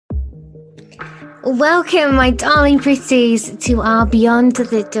Welcome, my darling pretties, to our Beyond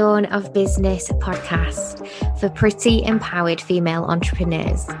the Dawn of Business podcast for pretty empowered female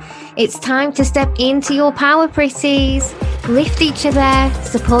entrepreneurs. It's time to step into your power, pretties. Lift each other,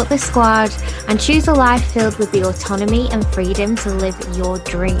 support the squad, and choose a life filled with the autonomy and freedom to live your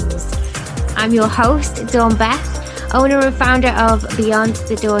dreams. I'm your host, Dawn Beth, owner and founder of Beyond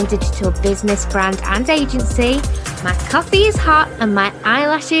the Dawn digital business brand and agency. My coffee is hot and my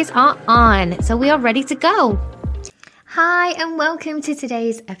eyelashes are on, so we are ready to go. Hi and welcome to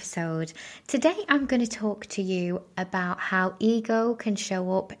today's episode. Today I'm going to talk to you about how ego can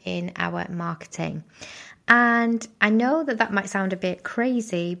show up in our marketing. And I know that might sound a bit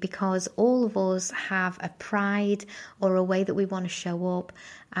crazy because all of us have a pride or a way that we want to show up,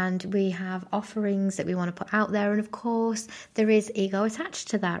 and we have offerings that we want to put out there. And of course, there is ego attached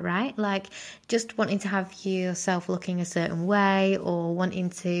to that, right? Like just wanting to have yourself looking a certain way or wanting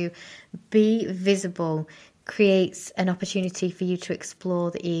to be visible creates an opportunity for you to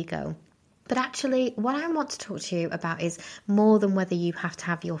explore the ego. But actually, what I want to talk to you about is more than whether you have to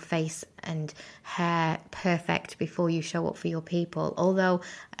have your face and hair perfect before you show up for your people, although,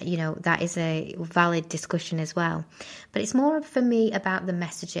 that is a valid discussion as well. But it's more for me about the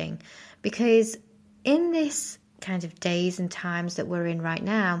messaging, because in this kind of days and times that we're in right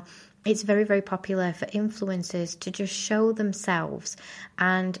now, it's very, very popular for influencers to just show themselves,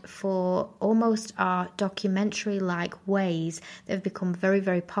 and for almost our documentary-like ways that have become very,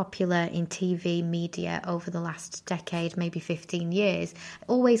 very popular in TV media over the last decade, maybe 15 years.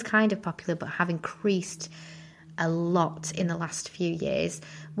 Always kind of popular, but have increased a lot in the last few years.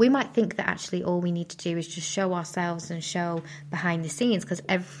 We might think that actually all we need to do is just show ourselves and show behind the scenes, because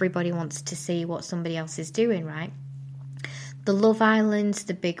everybody wants to see what somebody else is doing, right? The Love Islands,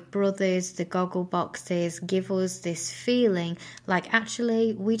 the Big Brothers, the goggle boxes give us this feeling like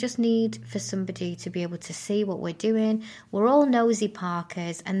actually we just need for somebody to be able to see what we're doing. We're all nosy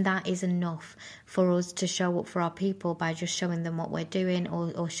Parkers, and that is enough for us to show up for our people by just showing them what we're doing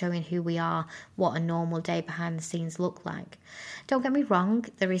or showing who we are, what a normal day behind the scenes look like. Don't get me wrong,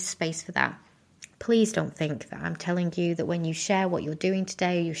 there is space for that. Please don't think that I'm telling you that when you share what you're doing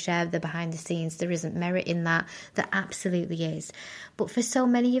today, or you share the behind the scenes, there isn't merit in that. There absolutely is. But for so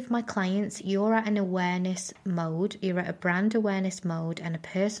many of my clients, you're at an awareness mode, you're at a brand awareness mode and a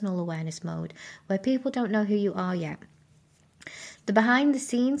personal awareness mode where people don't know who you are yet. The behind the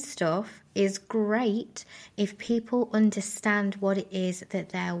scenes stuff is great if people understand what it is that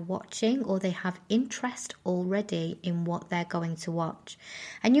they're watching, or they have interest already in what they're going to watch.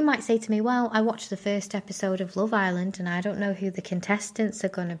 And you might say to me, well, I watched the first episode of Love Island and I don't know who the contestants are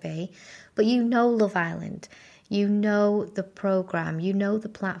going to be. But you know Love Island. You know the program, you know the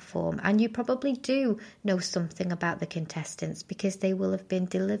platform, and you probably do know something about the contestants because they will have been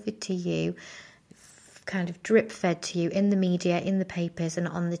delivered to you, kind of drip fed to you in the media, in the papers and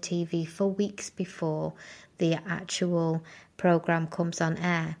on the TV for weeks before the actual program comes on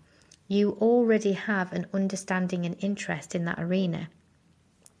air. You already have an understanding and interest in that arena.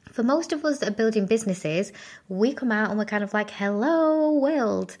 For most of us that are building businesses, we come out and we're kind of like, hello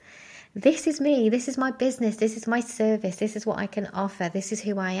world, this is me, this is my business, this is my service, this is what I can offer, this is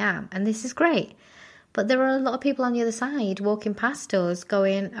who I am, and this is great. But there are a lot of people on the other side walking past us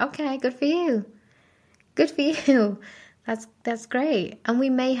going, okay, good for you. Good for you. That's great. And we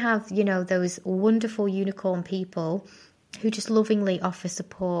may have, those wonderful unicorn people who just lovingly offer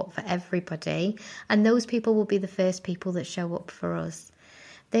support for everybody. And those people will be the first people that show up for us.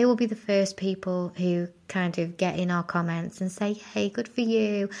 They will be the first people who kind of get in our comments and say, hey, good for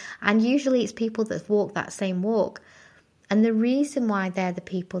you. And usually it's people that walk that same walk. And the reason why they're the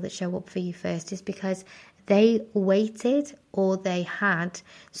people that show up for you first is because they waited or they had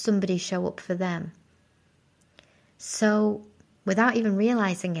somebody show up for them. So without even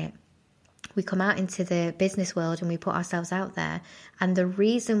realizing it, we come out into the business world and we put ourselves out there. And the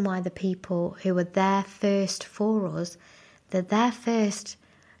reason why the people who are there first for us, they're there first,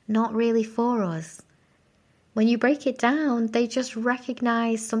 not really for us. When you break it down, they just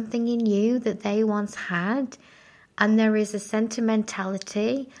recognize something in you that they once had. And there is a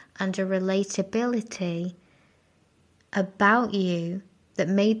sentimentality and a relatability about you that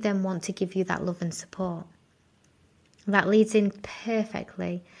made them want to give you that love and support. That leads in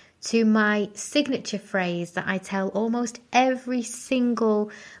perfectly to my signature phrase that I tell almost every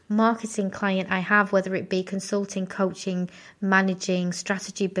single marketing client I have, whether it be consulting, coaching, managing,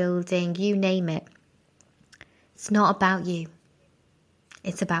 strategy building, you name it. It's not about you.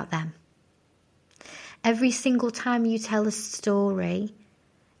 It's about them. Every single time you tell a story,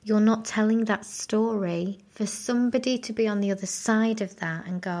 you're not telling that story for somebody to be on the other side of that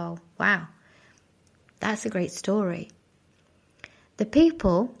and go, wow, That's a great story. The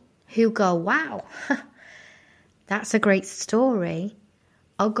people who go, wow, that's a great story,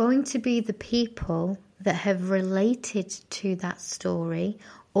 are going to be the people that have related to that story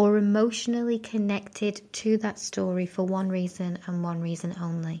or emotionally connected to that story for one reason and one reason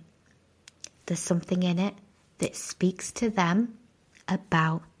only. There's something in it that speaks to them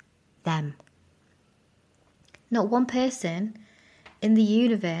about them. Not one person in the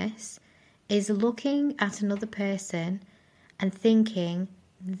universe is looking at another person and thinking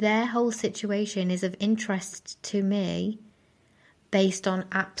their whole situation is of interest to me based on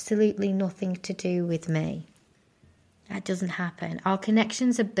absolutely nothing to do with me. That doesn't happen. Our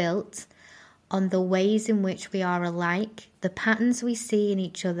connections are built on the ways in which we are alike, the patterns we see in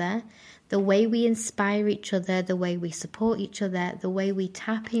each other, the way we inspire each other, the way we support each other, the way we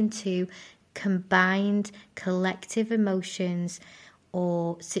tap into combined collective emotions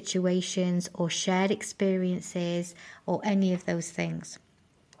or situations or shared experiences or any of those things.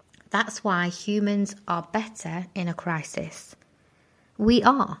 That's why humans are better in a crisis. We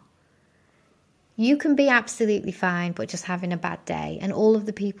are. You can be absolutely fine but just having a bad day, and all of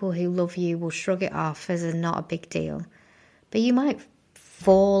the people who love you will shrug it off as not a big deal. But you might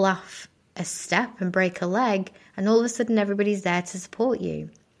fall off a step and break a leg, and all of a sudden everybody's there to support you.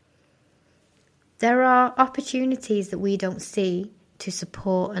 There are opportunities that we don't see to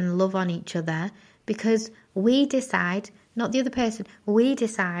support and love on each other because we decide, not the other person, we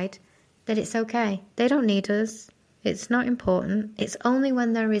decide that it's okay. They don't need us. It's not important. It's only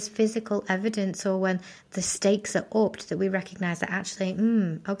when there is physical evidence or when the stakes are upped that we recognize that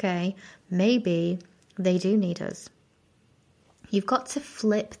actually, okay, maybe they do need us. You've got to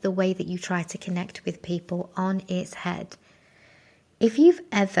flip the way that you try to connect with people on its head. If you've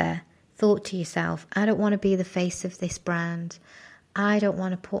ever thought to yourself, I don't want to be the face of this brand. I don't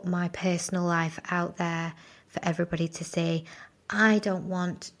want to put my personal life out there for everybody to see. I don't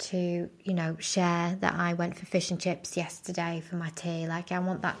want to, share that I went for fish and chips yesterday for my tea. I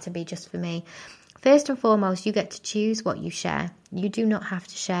want that to be just for me. First and foremost, you get to choose what you share. You do not have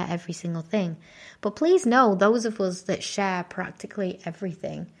to share every single thing. But please know, those of us that share practically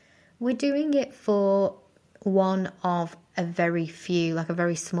everything, we're doing it for one of a very few, a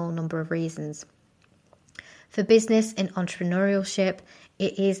very small number of reasons. For business and entrepreneurship,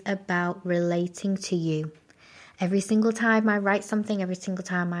 it is about relating to you. Every single time I write something, every single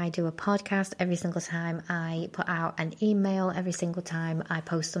time I do a podcast, every single time I put out an email, every single time I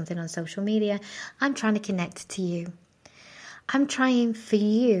post something on social media, I'm trying to connect to you. I'm trying for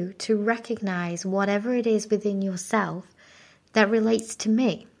you to recognize whatever it is within yourself that relates to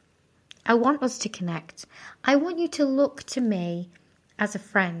me. I want us to connect. I want you to look to me as a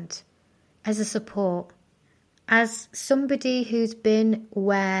friend, as a support, as somebody who's been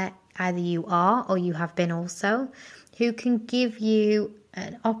where either you are or you have been also, who can give you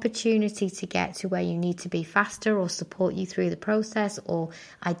an opportunity to get to where you need to be faster or support you through the process or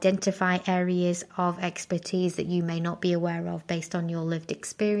identify areas of expertise that you may not be aware of based on your lived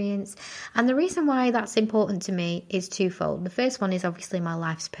experience. And the reason why that's important to me is twofold. The first one is obviously my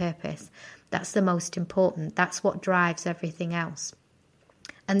life's purpose. That's the most important. That's what drives everything else.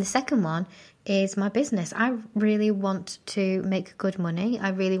 And the second one is my business. I really want to make good money. I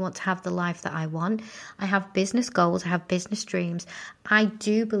really want to have the life that I want. I have business goals. I have business dreams. I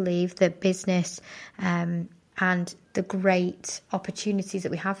do believe that business and the great opportunities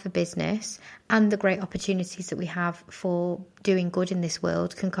that we have for business and the great opportunities that we have for doing good in this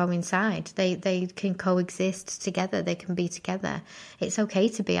world can coincide. They can coexist together. They can be together. It's okay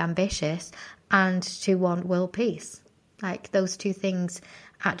to be ambitious and to want world peace. Those two things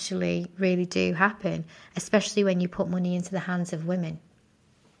actually really do happen, especially when you put money into the hands of women.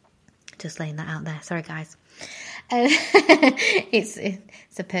 Just laying that out there. Sorry, guys. It's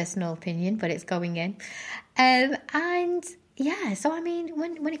a personal opinion, but it's going in. So I mean,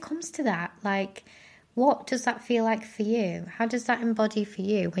 when it comes to that, what does that feel like for you? How does that embody for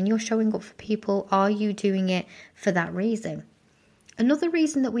you? When you're showing up for people, are you doing it for that reason? Another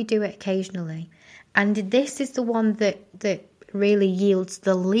reason that we do it occasionally, and this is the one that really yields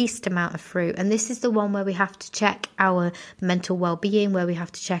the least amount of fruit, and this is the one where we have to check our mental well-being, where we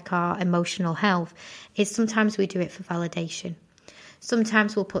have to check our emotional health, is sometimes we do it for validation.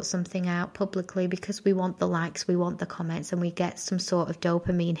 Sometimes we'll put something out publicly because we want the likes, we want the comments, and we get some sort of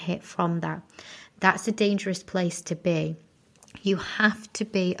dopamine hit from that. That's a dangerous place to be. You have to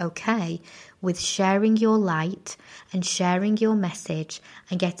be okay with sharing your light and sharing your message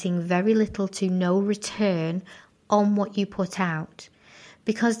and getting very little to no return on what you put out,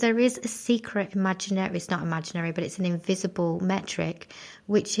 because there is a secret imaginary, it's not imaginary, but it's an invisible metric,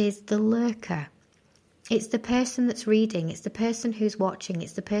 which is the lurker. It's the person that's reading, it's the person who's watching,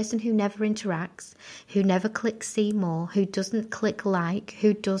 it's the person who never interacts, who never clicks see more, who doesn't click like,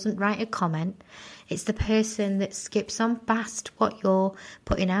 who doesn't write a comment. It's the person that skips on past what you're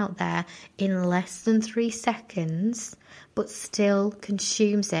putting out there in less than 3 seconds, but still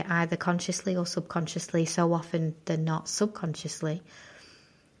consumes it either consciously or subconsciously, so often than not subconsciously,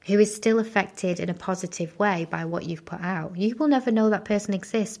 who is still affected in a positive way by what you've put out. You will never know that person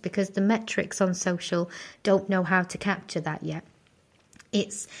exists because the metrics on social don't know how to capture that yet.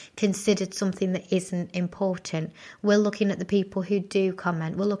 It's considered something that isn't important. We're looking at the people who do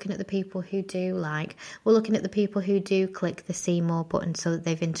comment. We're looking at the people who do like. We're looking at the people who do click the see more button so that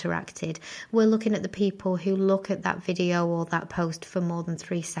they've interacted. We're looking at the people who look at that video or that post for more than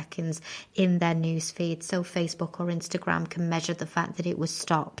 3 seconds in their news feed, so Facebook or Instagram can measure the fact that it was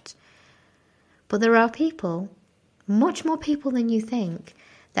stopped. But there are people, much more people than you think,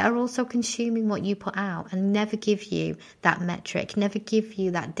 that are also consuming what you put out and never give you that metric, never give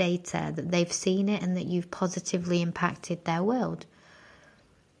you that data that they've seen it and that you've positively impacted their world.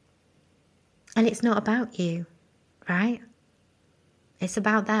 And it's not about you, right? It's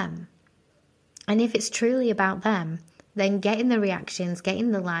about them. And if it's truly about them, then getting the reactions,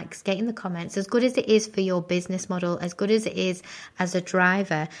 getting the likes, getting the comments, as good as it is for your business model, as good as it is as a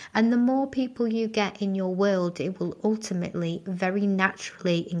driver, and the more people you get in your world, it will ultimately very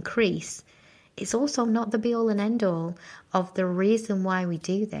naturally increase. It's also not the be all and end all of the reason why we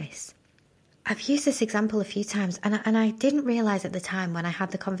do this. I've used this example a few times, and I didn't realize at the time when I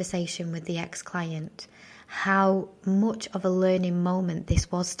had the conversation with the ex-client how much of a learning moment this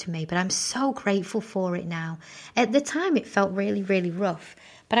was to me, but I'm so grateful for it now. At the time, it felt really, really rough,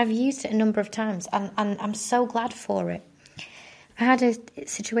 but I've used it a number of times, and I'm so glad for it. I had a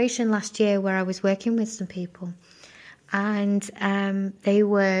situation last year where I was working with some people, and they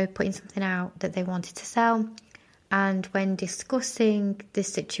were putting something out that they wanted to sell, and when discussing the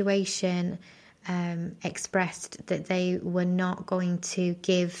situation, expressed that they were not going to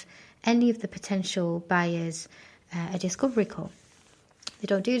give any of the potential buyers a discovery call. They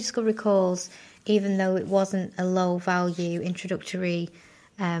don't do discovery calls, even though it wasn't a low value introductory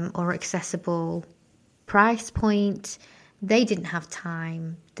or accessible price point. They didn't have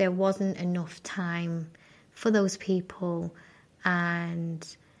time. There wasn't enough time for those people. And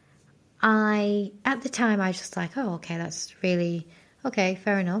at the time, I was just like, oh, okay, that's really okay,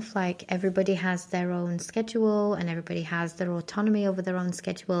 fair enough. Like, everybody has their own schedule and everybody has their autonomy over their own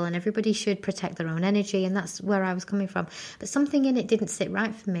schedule and everybody should protect their own energy. And that's where I was coming from. But something in it didn't sit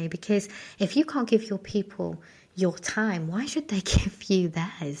right for me, because if you can't give your people your time, why should they give you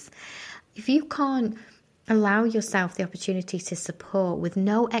theirs? If you can't allow yourself the opportunity to support with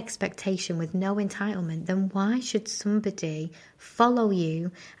no expectation, with no entitlement, then why should somebody follow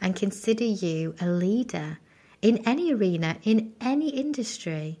you and consider you a leader in any arena, in any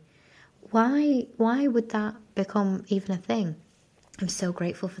industry? Why would that become even a thing? I'm so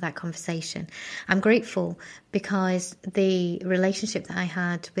grateful for that conversation. I'm grateful because the relationship that I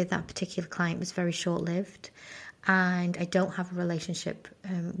had with that particular client was very short-lived, and I don't have a relationship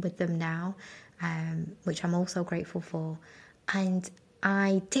with them now, which I'm also grateful for. And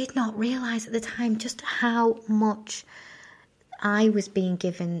I did not realize at the time just how much I was being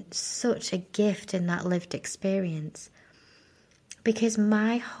given such a gift in that lived experience, because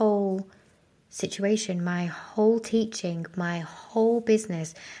my whole situation, my whole teaching, my whole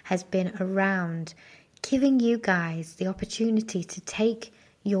business has been around giving you guys the opportunity to take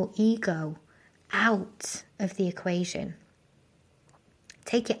your ego out of the equation.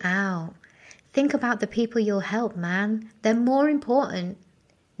 Take it out. Think about the people you'll help, man. They're more important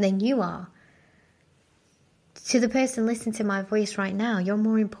than you are. To the person listening to my voice right now, you're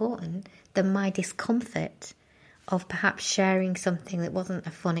more important than my discomfort of perhaps sharing something that wasn't a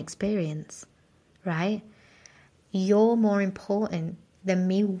fun experience, right? You're more important than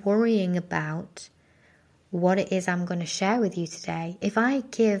me worrying about what it is I'm going to share with you today. If I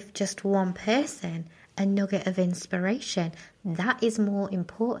give just one person a nugget of inspiration, that is more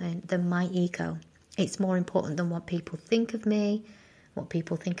important than my ego. It's more important than what people think of me. What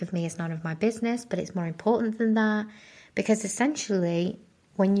people think of me is none of my business, but it's more important than that, because essentially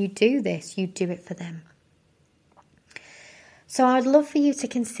when you do this, you do it for them. So I'd love for you to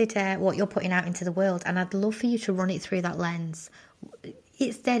consider what you're putting out into the world, and I'd love for you to run it through that lens.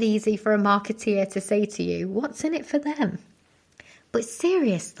 It's dead easy for a marketeer to say to you, what's in it for them? But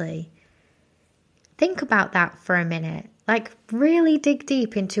seriously, think about that for a minute. Like, really dig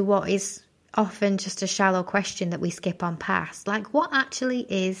deep into what is often just a shallow question that we skip on past. Like, what actually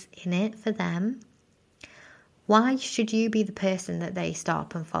is in it for them? Why should you be the person that they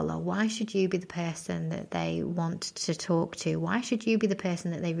stop and follow? Why should you be the person that they want to talk to? Why should you be the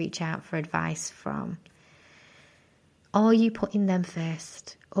person that they reach out for advice from? Are you putting them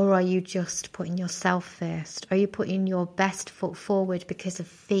first? Or are you just putting yourself first? Are you putting your best foot forward because of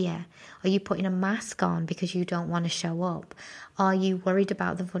fear? Are you putting a mask on because you don't want to show up? Are you worried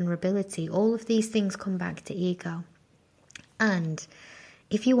about the vulnerability? All of these things come back to ego. And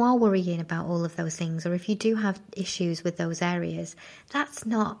if you are worrying about all of those things, or if you do have issues with those areas, that's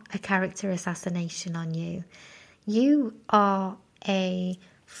not a character assassination on you. You are a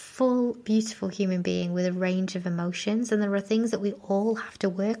full, beautiful human being with a range of emotions, and there are things that we all have to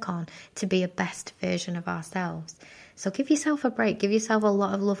work on to be a best version of ourselves. So give yourself a break, give yourself a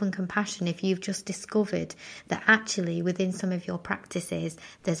lot of love and compassion if you've just discovered that actually within some of your practices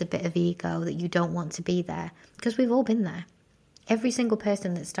there's a bit of ego, that you don't want to be there, because we've all been there. Every single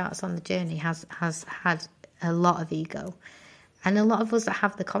person that starts on the journey has had a lot of ego, and a lot of us that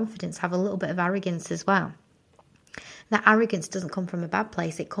have the confidence have a little bit of arrogance as well. That arrogance doesn't come from a bad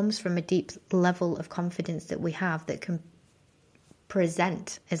place. It comes from a deep level of confidence that we have that can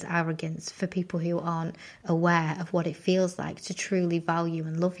present as arrogance for people who aren't aware of what it feels like to truly value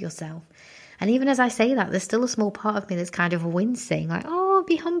and love yourself. And even as I say that, there's still a small part of me that's kind of wincing, like, oh,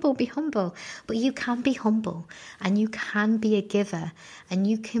 be humble, be humble. But you can be humble, and you can be a giver, and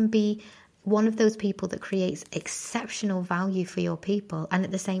you can be one of those people that creates exceptional value for your people, and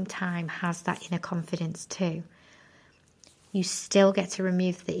at the same time has that inner confidence too. You still get to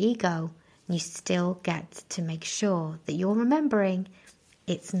remove the ego, and you still get to make sure that you're remembering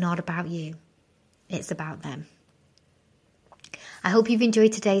it's not about you, it's about them. I hope you've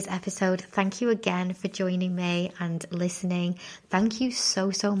enjoyed today's episode. Thank you again for joining me and listening. Thank you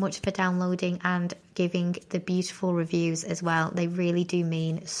so much for downloading and giving the beautiful reviews as well. They really do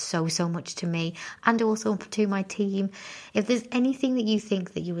mean so much to me and also to my team. If there's anything that you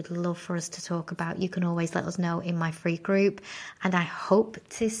think that you would love for us to talk about, you can always let us know in my free group. And I hope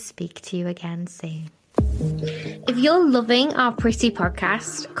to speak to you again soon. If you're loving our Pretty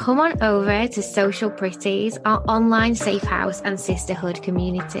podcast, come on over to Social Pretties, our online safe house and sisterhood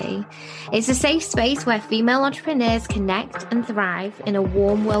community. It's a safe space where female entrepreneurs connect and thrive in a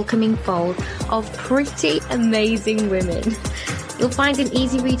warm, welcoming fold of pretty amazing women. You'll find an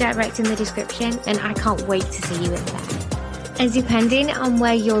easy redirect in the description, and I can't wait to see you in there. And depending on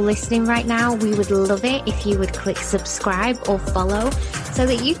where you're listening right now, we would love it if you would click subscribe or follow so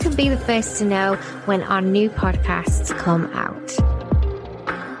that you can be the first to know when our new podcasts come out.